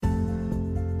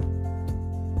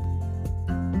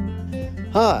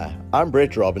Hi, I'm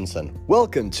Brett Robinson.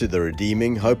 Welcome to the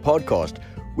Redeeming Hope Podcast,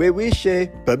 where we share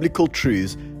biblical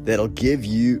truths that'll give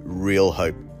you real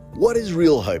hope. What is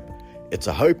real hope? It's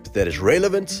a hope that is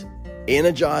relevant,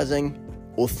 energizing,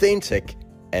 authentic,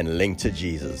 and linked to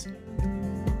Jesus.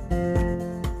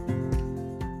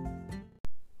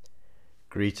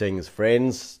 Greetings,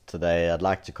 friends. Today I'd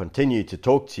like to continue to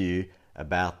talk to you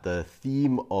about the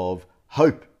theme of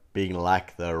hope being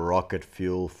like the rocket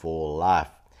fuel for life.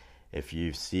 If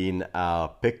you've seen our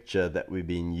picture that we've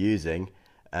been using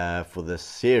for this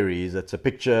series, it's a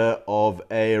picture of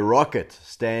a rocket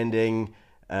standing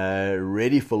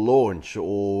ready for launch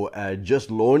or just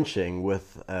launching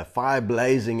with fire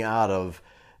blazing out of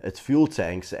its fuel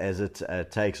tanks as it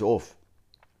takes off.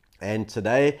 And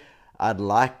today I'd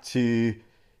like to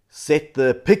set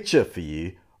the picture for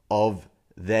you of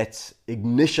that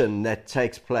ignition that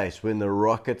takes place when the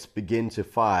rockets begin to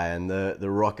fire and the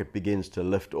rocket begins to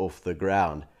lift off the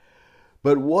ground.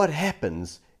 But what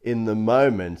happens in the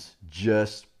moment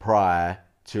just prior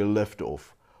to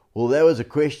liftoff? Well, that was a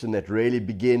question that really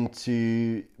began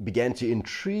to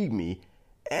intrigue me,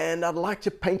 and I'd like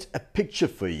to paint a picture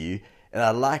for you, and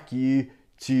I'd like you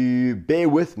to bear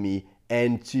with me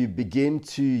and to begin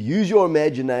to use your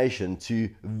imagination to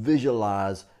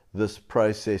visualize this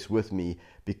process with me,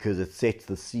 because it sets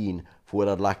the scene for what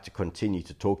I'd like to continue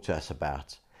to talk to us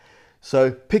about. So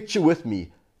picture with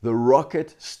me the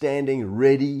rocket standing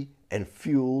ready and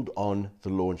fueled on the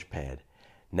launch pad.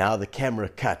 Now the camera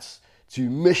cuts to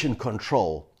mission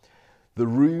control, the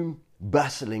room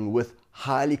bustling with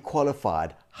highly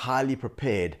qualified, highly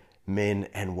prepared men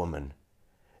and women.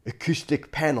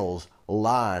 Acoustic panels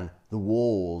line the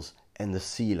walls and the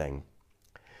ceiling.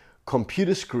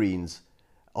 Computer screens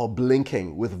are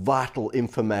blinking with vital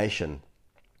information.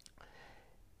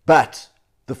 But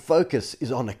the focus is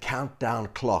on a countdown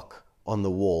clock on the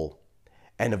wall,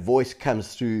 and a voice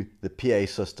comes through the PA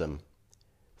system.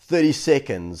 30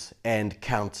 seconds and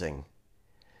counting.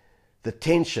 The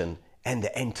tension and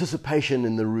the anticipation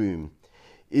in the room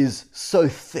is so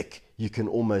thick you can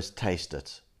almost taste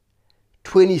it.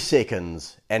 20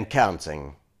 seconds and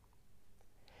counting.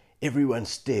 Everyone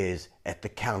stares at the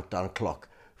countdown clock,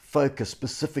 focused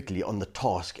specifically on the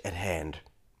task at hand.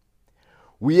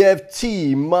 We have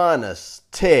T minus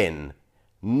 10,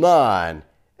 9,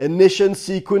 ignition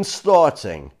sequence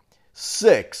starting,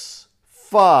 6,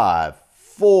 5,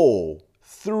 4,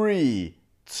 3,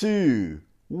 2,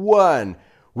 1.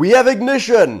 We have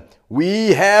ignition.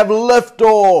 We have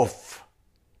liftoff.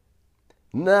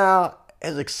 Now,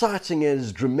 as exciting,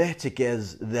 as dramatic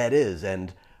as that is,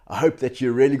 and I hope that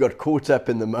you really got caught up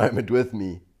in the moment with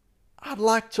me, I'd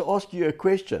like to ask you a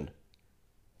question.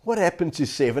 What happened to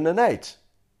 7 and 8?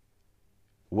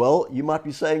 Well, you might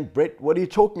be saying, Brett, what are you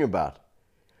talking about?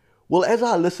 Well, as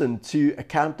I listened to a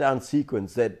countdown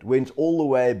sequence that went all the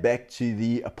way back to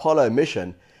the Apollo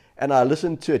mission, and I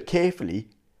listened to it carefully,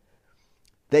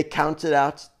 they counted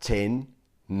out 10,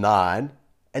 9,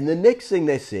 and the next thing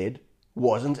they said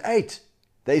wasn't 8.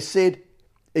 They said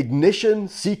ignition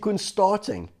sequence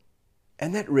starting,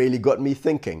 and that really got me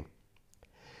thinking.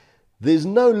 There's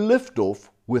no liftoff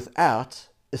without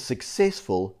a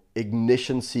successful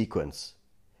ignition sequence.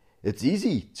 It's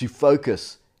easy to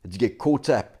focus and to get caught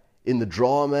up in the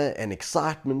drama and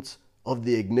excitement of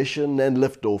the ignition and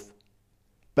liftoff,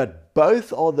 but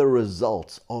both are the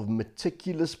result of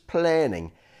meticulous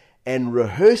planning and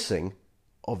rehearsing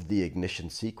of the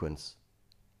ignition sequence.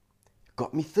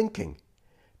 Got me thinking,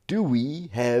 do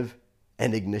we have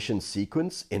an ignition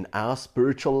sequence in our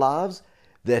spiritual lives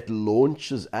that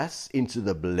launches us into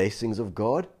the blessings of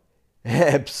God?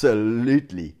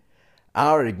 Absolutely.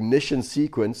 Our ignition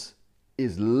sequence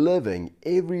is living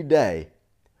every day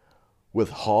with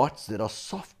hearts that are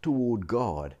soft toward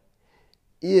God,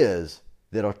 ears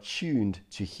that are tuned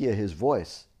to hear His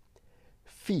voice,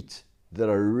 feet that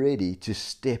are ready to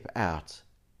step out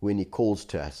when He calls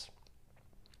to us.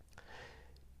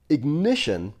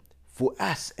 Ignition for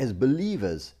us as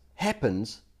believers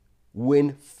happens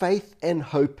when faith and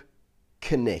hope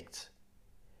connect.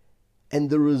 And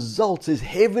the result is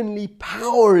heavenly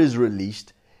power is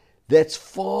released that's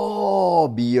far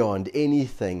beyond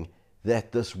anything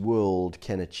that this world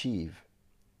can achieve.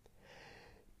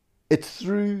 It's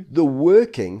through the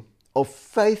working of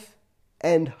faith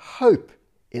and hope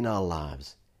in our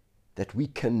lives that we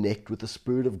connect with the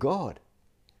Spirit of God,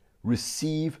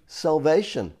 receive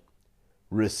salvation,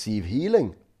 receive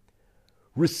healing,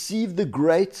 receive the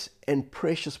great and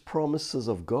precious promises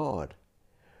of God,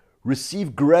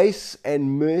 receive grace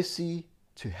and mercy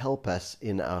to help us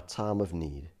in our time of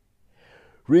need,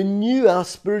 renew our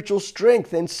spiritual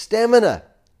strength and stamina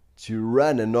to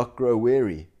run and not grow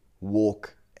weary,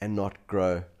 walk and not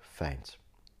grow faint.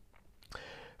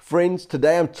 Friends,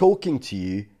 today I'm talking to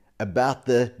you about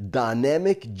the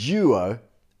dynamic duo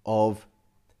of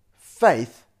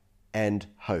faith and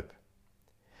hope.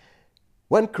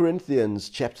 1 Corinthians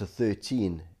chapter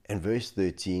 13 and verse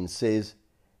 13 says,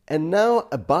 "And now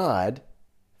abide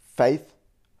faith,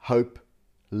 hope,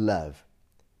 love.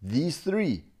 These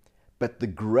three, but the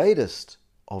greatest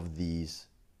of these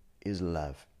is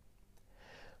love."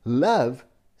 Love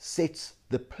sets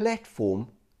the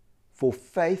platform for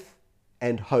faith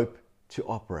and hope to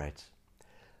operate.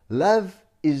 Love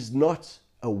is not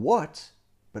a what,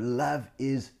 but love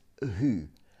is a who.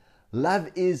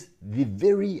 Love is the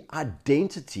very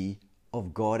identity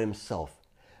of God Himself.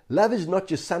 Love is not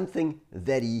just something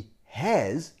that He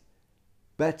has,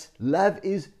 but love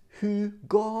is who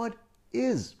God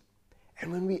is.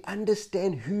 And when we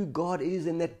understand who God is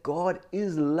and that God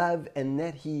is love and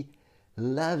that He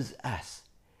loves us,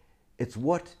 it's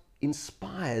what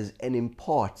inspires and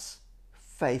imparts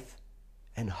faith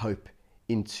and hope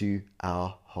into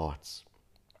our hearts.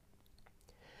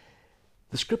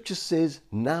 The scripture says,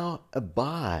 "Now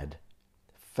abide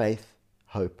faith,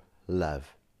 hope,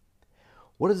 love."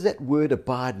 What does that word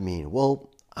abide mean? Well,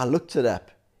 I looked it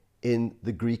up in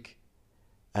the Greek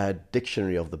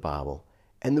dictionary of the Bible,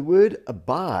 and the word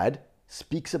abide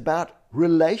speaks about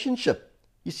relationship.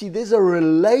 You see, there's a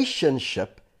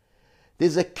relationship,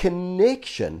 there's a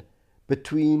connection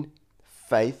between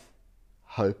faith,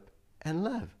 hope, and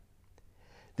love.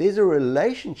 There's a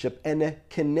relationship and a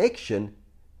connection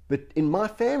in my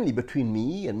family between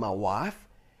me and my wife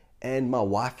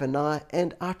and I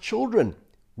and our children.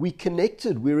 We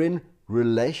connected, we're in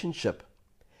relationship.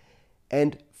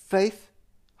 And faith,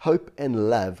 hope, and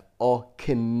love are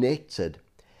connected.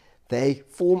 They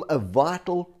form a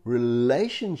vital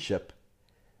relationship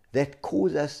that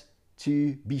cause us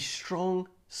to be strong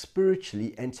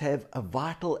spiritually and to have a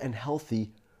vital and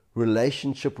healthy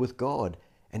relationship with God,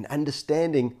 an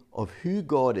understanding of who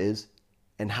God is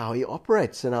and how He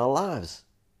operates in our lives.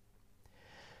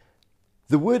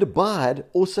 The word abide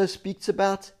also speaks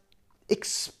about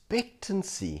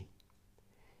expectancy.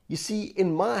 You see,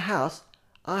 in my house,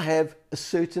 I have a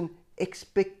certain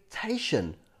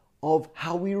expectation of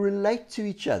how we relate to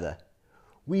each other.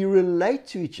 We relate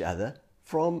to each other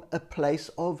from a place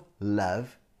of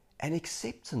love and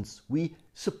acceptance. We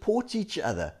support each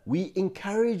other. We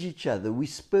encourage each other. We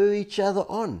spur each other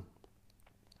on.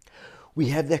 We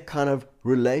have that kind of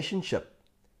relationship,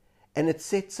 and it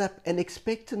sets up an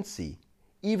expectancy.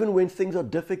 Even when things are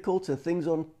difficult and things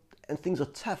are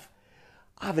tough,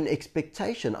 I have an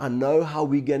expectation. I know how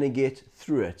we're going to get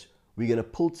through it. We're going to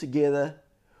pull together.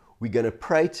 We're going to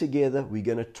pray together. We're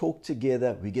going to talk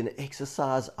together. We're going to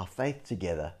exercise our faith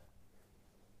together.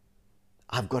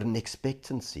 I've got an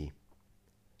expectancy.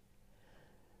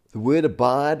 The word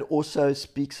abide also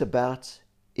speaks about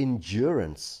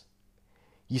endurance.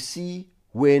 You see,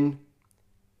 when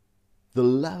the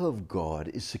love of God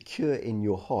is secure in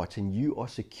your heart and you are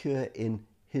secure in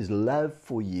His love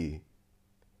for you,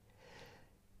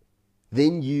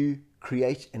 then you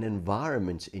create an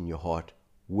environment in your heart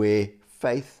where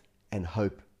faith and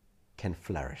hope can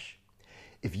flourish.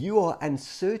 If you are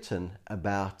uncertain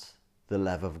about the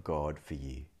love of God for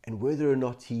you and whether or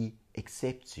not He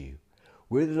accepts you,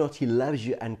 whether or not He loves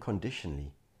you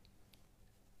unconditionally,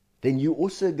 then you're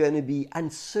also going to be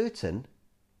uncertain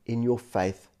in your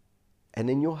faith and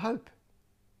in your hope.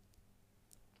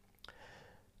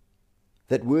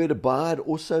 That word abide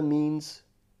also means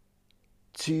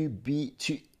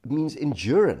means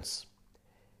endurance.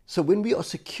 So when we are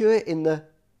secure in the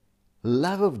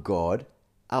love of God,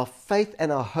 our faith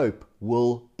and our hope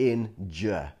will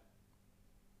endure.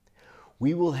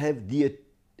 We will have the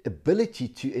ability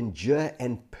to endure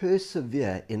and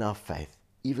persevere in our faith,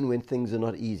 even when things are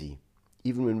not easy,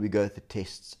 even when we go through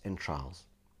tests and trials.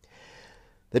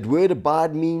 That word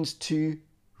abide means to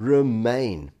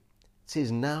remain. It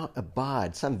says now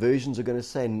abide. Some versions are going to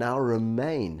say now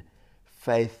remain.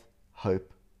 Faith,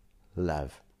 hope,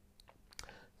 love.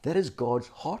 That is God's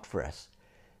heart for us,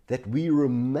 that we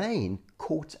remain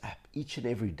caught up each and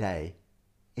every day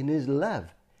in His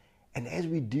love. And as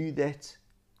we do that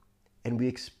and we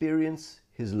experience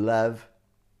His love,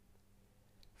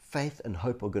 faith and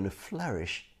hope are going to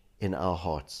flourish in our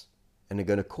hearts and are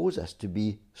going to cause us to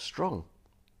be strong.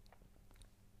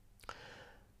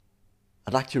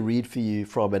 I'd like to read for you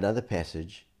from another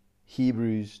passage,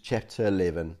 Hebrews chapter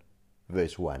 11,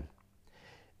 verse 1.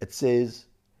 It says,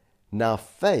 "Now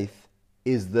faith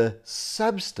is the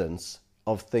substance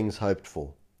of things hoped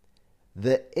for,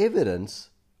 the evidence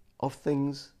of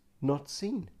things not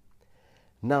seen."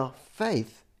 Now,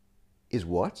 faith is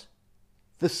what?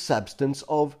 The substance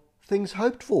of things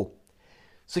hoped for.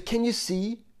 So can you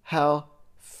see how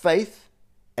faith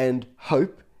and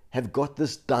hope have got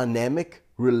this dynamic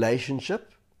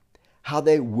relationship? How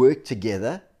they work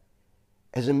together?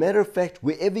 As a matter of fact,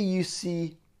 wherever you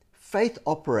see faith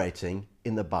operating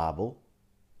in the Bible,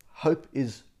 hope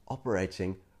is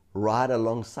operating right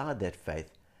alongside that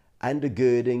faith,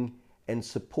 undergirding and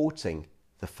supporting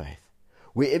the faith.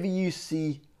 Wherever you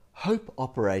see hope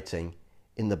operating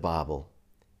in the Bible,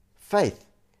 faith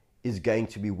is going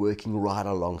to be working right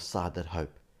alongside that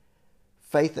hope.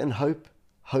 Faith and hope,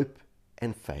 hope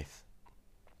and faith.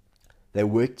 They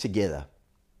work together.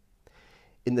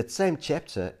 In that same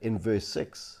chapter, in verse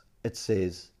 6, it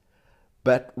says,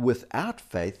 "But without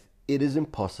faith it is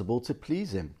impossible to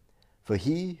please him. For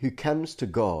he who comes to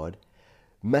God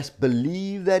must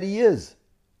believe that he is,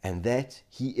 and that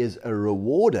he is a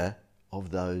rewarder of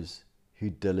those who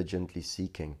diligently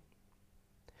seek him."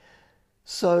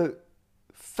 So,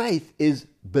 faith is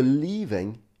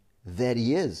believing that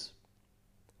he is.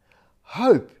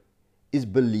 Hope is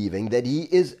believing that he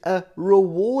is a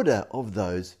rewarder of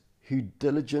those who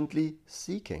diligently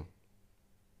seek him.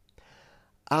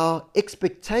 Our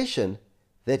expectation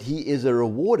that he is a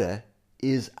rewarder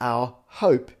is our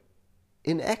hope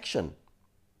in action.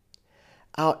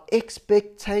 Our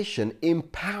expectation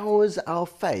empowers our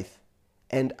faith,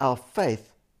 and our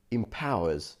faith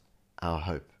empowers our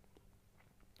hope.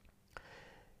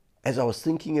 As I was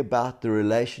thinking about the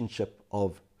relationship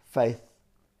of faith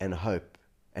and hope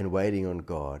and waiting on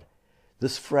God,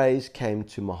 this phrase came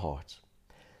to my heart,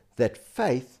 that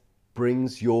faith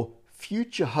brings your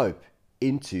future hope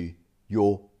into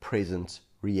your present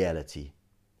reality.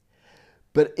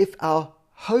 But if our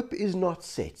hope is not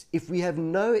set, if we have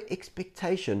no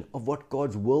expectation of what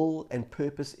God's will and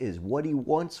purpose is, what he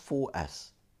wants for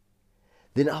us,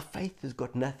 then our faith has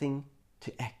got nothing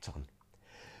to act on.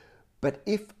 But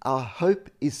if our hope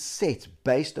is set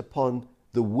based upon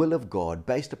the will of God,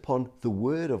 based upon the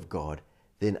word of God,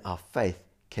 then our faith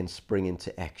can spring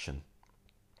into action.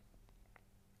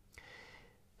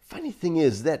 Funny thing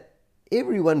is that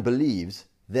everyone believes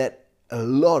that a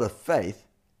lot of faith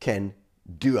can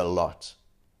do a lot.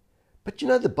 But you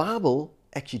know, the Bible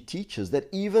actually teaches that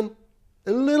even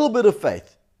a little bit of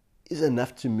faith is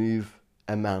enough to move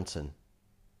a mountain.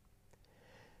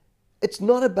 It's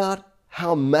not about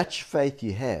how much faith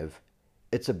you have,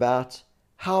 it's about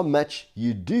how much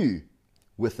you do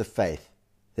with the faith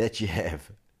that you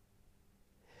have.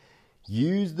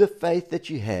 Use the faith that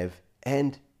you have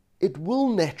and it will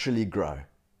naturally grow.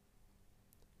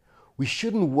 We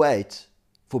shouldn't wait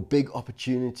for big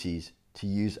opportunities to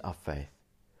use our faith.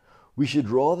 We should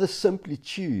rather simply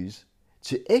choose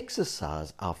to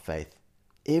exercise our faith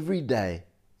every day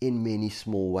in many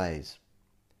small ways.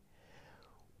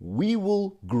 We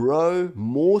will grow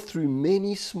more through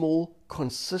many small,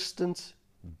 consistent,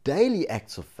 daily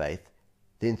acts of faith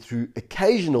than through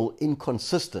occasional,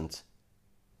 inconsistent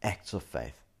acts of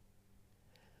faith.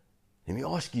 Let me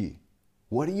ask you,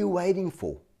 what are you waiting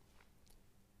for?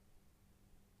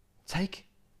 Take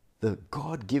the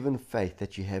God-given faith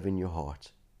that you have in your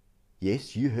heart.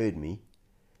 Yes, you heard me.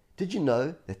 Did you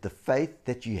know that the faith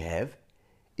that you have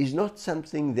is not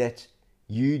something that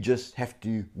you just have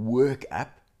to work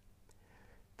up?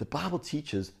 The Bible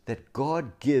teaches that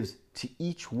God gives to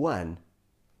each one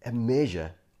a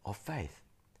measure of faith.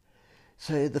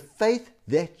 So the faith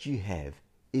that you have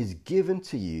is given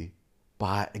to you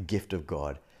by a gift of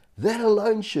God. That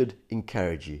alone should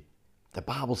encourage you. The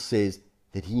Bible says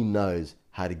that he knows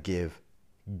how to give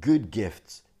good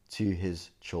gifts to his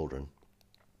children.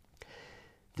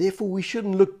 Therefore, we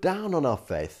shouldn't look down on our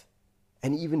faith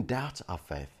and even doubt our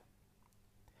faith.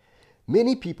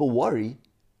 Many people worry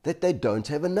that they don't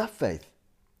have enough faith.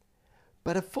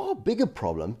 But a far bigger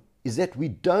problem is that we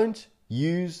don't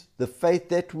use the faith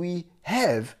that we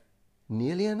have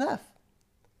nearly enough.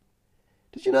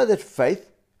 Did you know that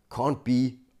faith can't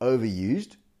be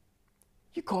overused?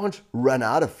 You can't run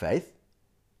out of faith,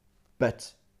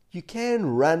 but you can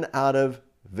run out of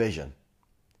vision.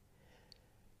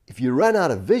 If you run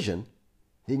out of vision,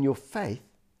 then your faith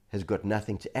has got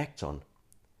nothing to act on.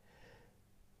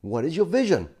 What is your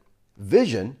vision?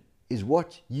 Vision is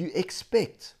what you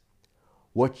expect,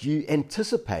 what you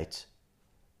anticipate,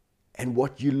 and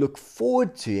what you look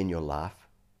forward to in your life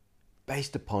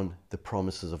based upon the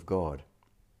promises of God.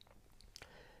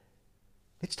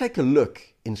 Let's take a look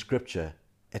in Scripture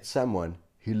at someone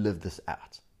who lived this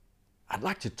out. I'd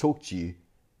like to talk to you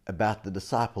about the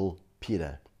disciple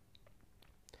Peter.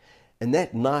 And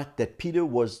that night that Peter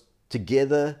was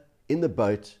together in the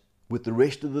boat with the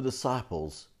rest of the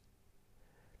disciples,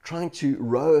 trying to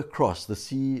row across the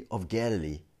Sea of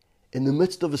Galilee in the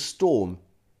midst of a storm,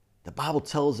 the Bible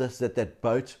tells us that that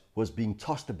boat was being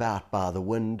tossed about by the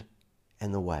wind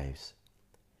and the waves.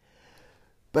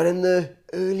 But in the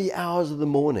early hours of the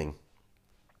morning,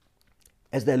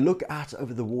 as they look out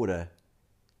over the water,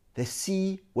 they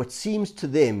see what seems to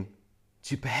them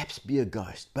to perhaps be a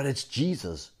ghost, but it's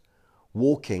Jesus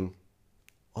walking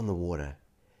on the water.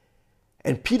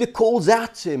 And Peter calls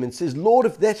out to him and says, "Lord,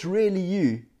 if that's really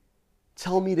you,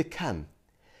 tell me to come."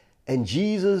 And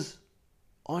Jesus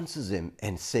answers him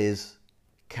and says,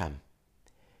 "Come."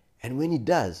 And when he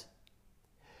does,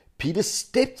 Peter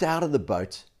stepped out of the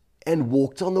boat and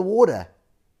walked on the water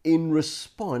in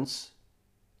response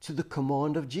to the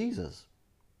command of Jesus.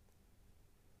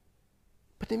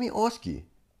 But let me ask you,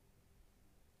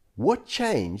 what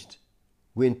changed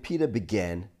when Peter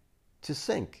began to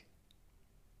sink?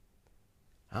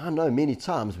 I know many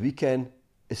times we can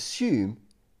assume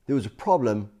there was a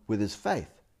problem with his faith.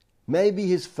 Maybe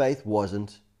his faith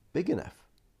wasn't big enough.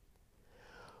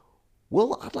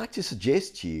 Well, I'd like to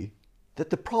suggest to you that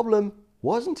the problem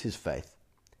wasn't his faith.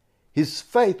 His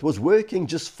faith was working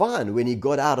just fine when he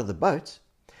got out of the boat.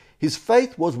 His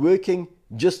faith was working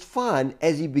just fine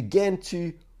as he began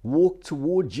to walk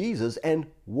toward Jesus and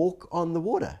walk on the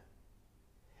water.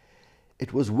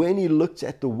 It was when he looked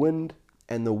at the wind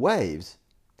and the waves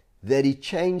that he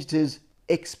changed his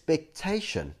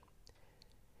expectation.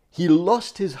 He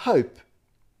lost his hope,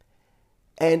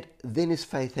 and then his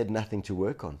faith had nothing to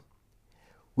work on.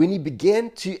 When he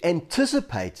began to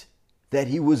anticipate that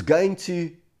he was going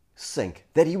to sink,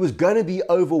 that he was going to be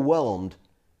overwhelmed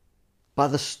by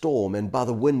the storm and by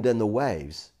the wind and the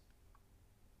waves,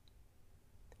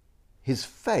 his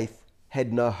faith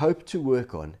had no hope to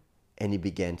work on, and he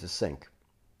began to sink.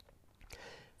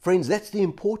 Friends, that's the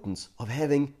importance of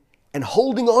having and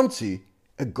holding on to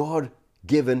a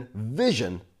God-given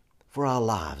vision for our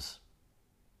lives.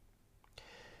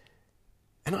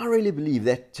 And I really believe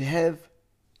that to have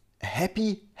a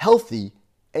happy, healthy,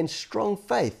 and strong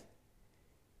faith,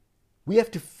 we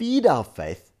have to feed our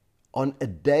faith on a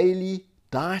daily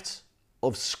diet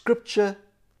of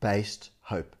Scripture-based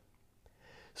hope.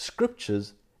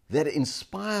 Scriptures that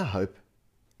inspire hope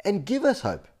and give us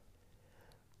hope.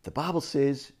 The Bible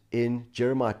says in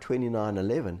Jeremiah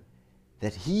 29:11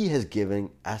 that He has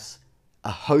given us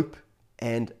a hope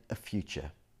and a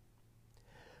future.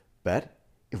 But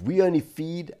if we only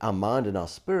feed our mind and our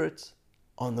spirits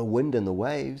on the wind and the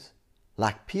waves,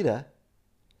 like Peter,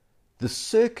 the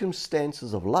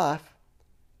circumstances of life,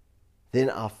 then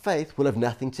our faith will have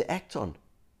nothing to act on.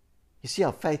 You see,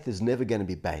 our faith is never going to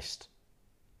be based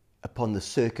upon the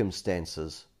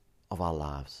circumstances of our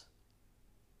lives.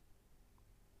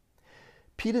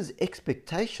 Peter's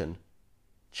expectation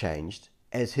changed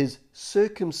as his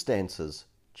circumstances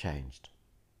changed.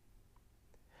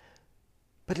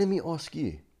 But let me ask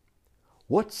you,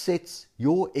 what sets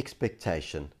your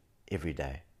expectation every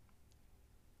day?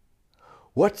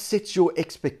 What sets your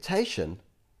expectation,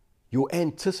 your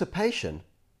anticipation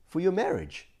for your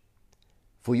marriage,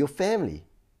 for your family,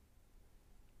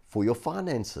 for your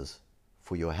finances,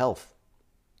 for your health?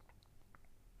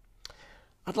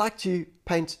 I'd like to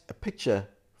paint a picture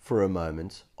for a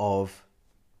moment of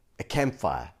a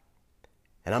campfire.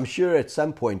 And I'm sure at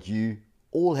some point you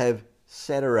all have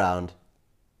sat around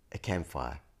a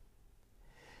campfire.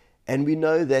 And we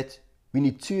know that we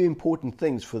need two important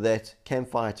things for that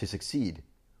campfire to succeed.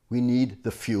 We need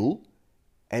the fuel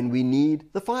and we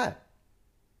need the fire.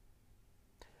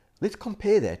 Let's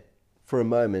compare that for a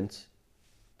moment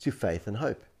to faith and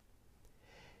hope.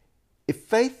 If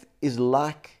faith is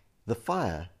like the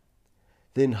fire,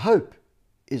 then hope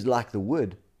is like the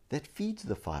wood that feeds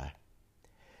the fire.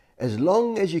 As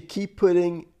long as you keep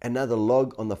putting another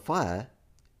log on the fire,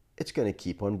 it's going to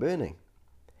keep on burning.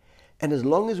 And as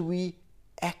long as we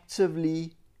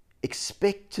actively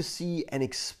expect to see and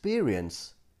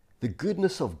experience the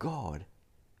goodness of God,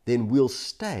 then we'll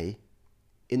stay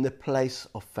in the place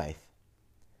of faith.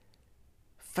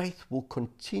 Faith will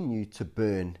continue to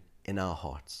burn in our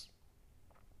hearts.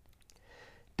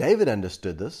 David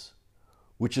understood this,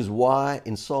 which is why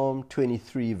in Psalm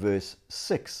 23 verse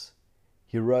 6,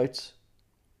 he wrote,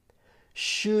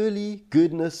 "Surely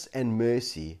goodness and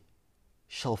mercy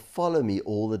shall follow me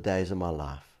all the days of my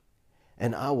life,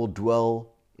 and I will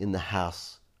dwell in the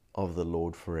house of the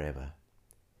Lord forever."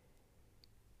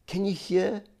 Can you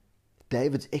hear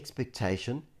David's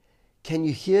expectation? Can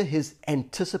you hear his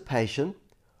anticipation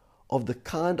of the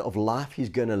kind of life he's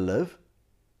going to live?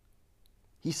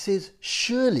 He says,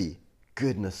 "Surely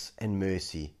goodness and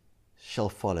mercy shall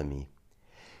follow me."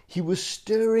 He was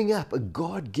stirring up a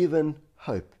God-given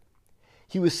hope.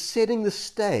 He was setting the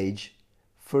stage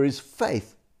for his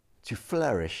faith to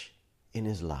flourish in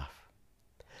his life.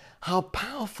 How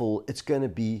powerful it's going to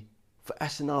be for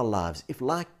us in our lives if,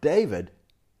 like David,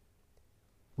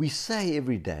 we say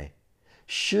every day,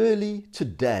 "Surely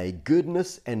today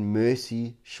goodness and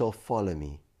mercy shall follow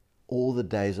me all the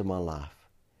days of my life,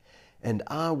 and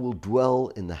I will dwell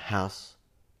in the house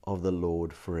of the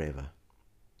Lord forever."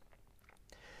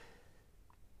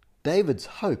 David's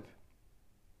hope,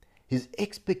 his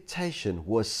expectation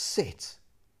was set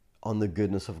on the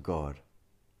goodness of God.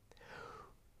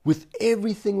 With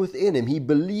everything within him, he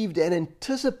believed and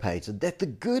anticipated that the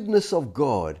goodness of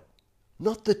God,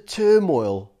 not the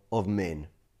turmoil of men,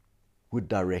 would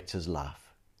direct his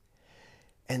life.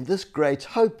 And this great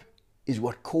hope is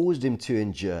what caused him to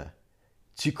endure,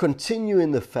 to continue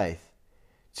in the faith,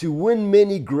 to win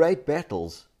many great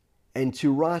battles, and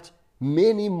to write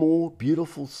many more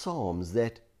beautiful psalms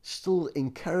that still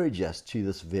encourage us to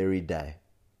this very day.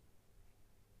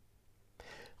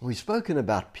 We've spoken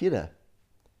about Peter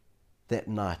that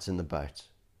night in the boat.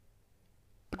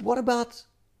 But what about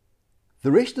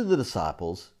the rest of the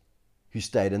disciples who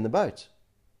stayed in the boat?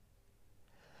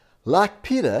 Like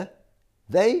Peter,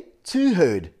 they too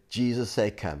heard Jesus say,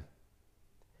 "Come."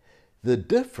 The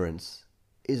difference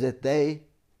is that they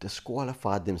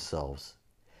disqualified themselves.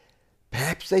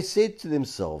 Perhaps they said to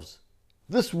themselves,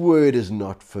 "This word is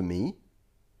not for me."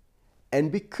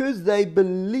 And because they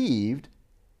believed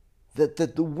that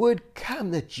the word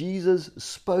 "come" that Jesus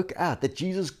spoke out, that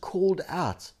Jesus called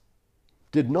out,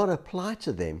 did not apply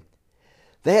to them,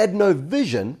 they had no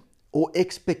vision or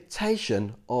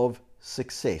expectation of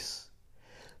success.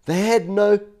 They had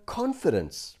no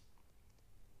confidence.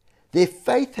 Their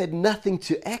faith had nothing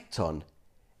to act on,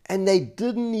 and they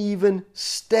didn't even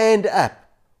stand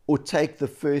up or take the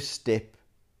first step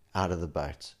out of the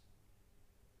boat.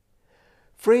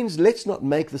 Friends, let's not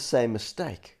make the same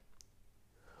mistake.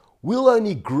 We'll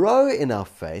only grow in our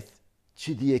faith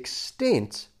to the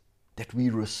extent that we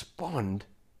respond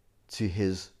to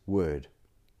His word.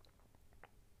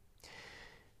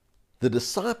 The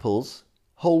disciples'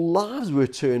 whole lives were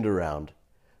turned around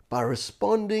by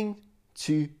responding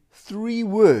to 3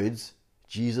 words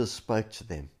Jesus spoke to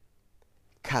them.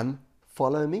 "Come,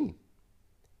 follow me."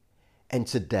 And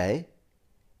today,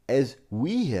 as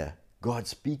we hear God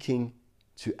speaking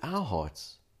to our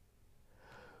hearts,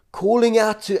 calling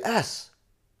out to us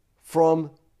from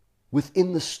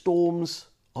within the storms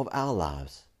of our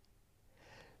lives,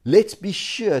 let's be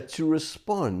sure to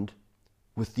respond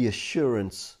with the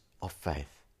assurance of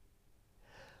faith.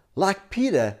 Like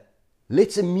Peter,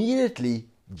 let's immediately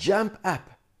jump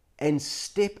up and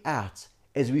step out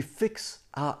as we fix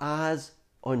our eyes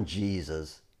on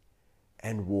Jesus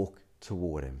and walk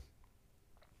toward Him.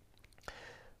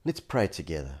 Let's pray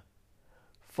together.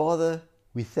 Father,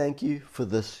 we thank you for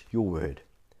this, your word.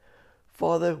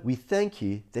 Father, we thank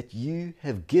you that you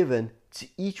have given to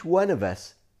each one of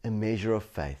us a measure of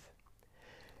faith,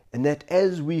 and that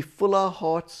as we fill our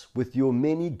hearts with your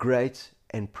many great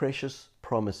and precious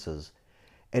promises,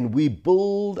 and we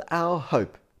build our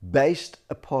hope based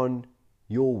upon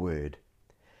your word,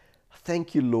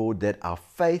 thank you, Lord, that our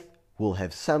faith will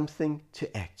have something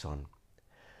to act on.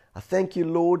 I thank you,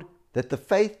 Lord, that the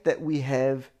faith that we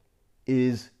have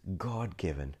is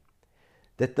God-given,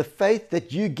 that the faith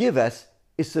that you give us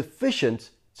is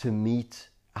sufficient to meet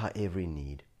our every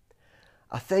need.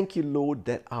 I thank you, Lord,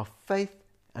 that our faith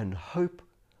and hope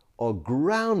are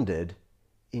grounded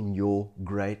in your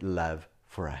great love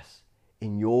for us,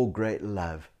 in your great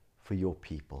love for your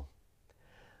people.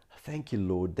 I thank you,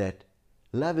 Lord, that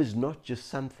love is not just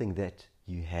something that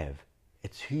you have,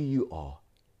 it's who you are,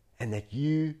 and that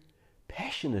you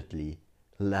passionately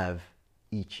love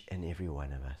each and every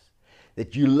one of us.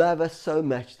 That you love us so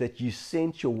much that you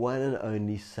sent your one and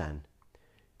only Son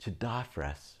to die for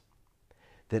us.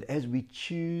 That as we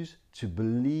choose to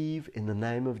believe in the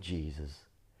name of Jesus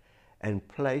and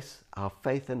place our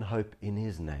faith and hope in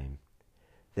His name,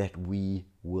 that we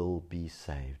will be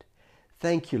saved.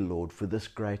 Thank you, Lord, for this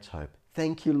great hope.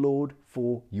 Thank you, Lord,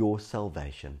 for your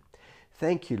salvation.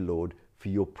 Thank you, Lord, for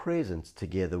your presence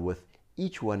together with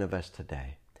each one of us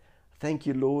today. Thank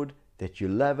you, Lord, that you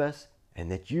love us and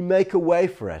that you make a way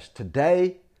for us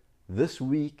today, this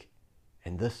week,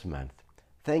 and this month.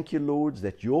 Thank you, Lord,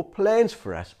 that your plans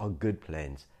for us are good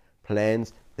plans,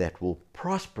 plans that will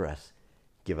prosper us,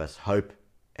 give us hope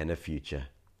and a future.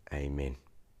 Amen.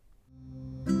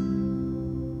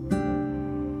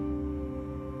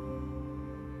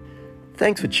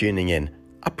 Thanks for tuning in.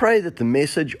 I pray that the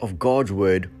message of God's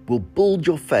Word will build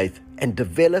your faith and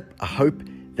develop a hope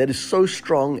that is so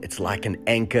strong it's like an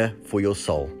anchor for your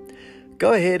soul.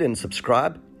 go ahead and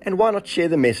subscribe, and why not share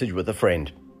the message with a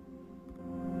friend?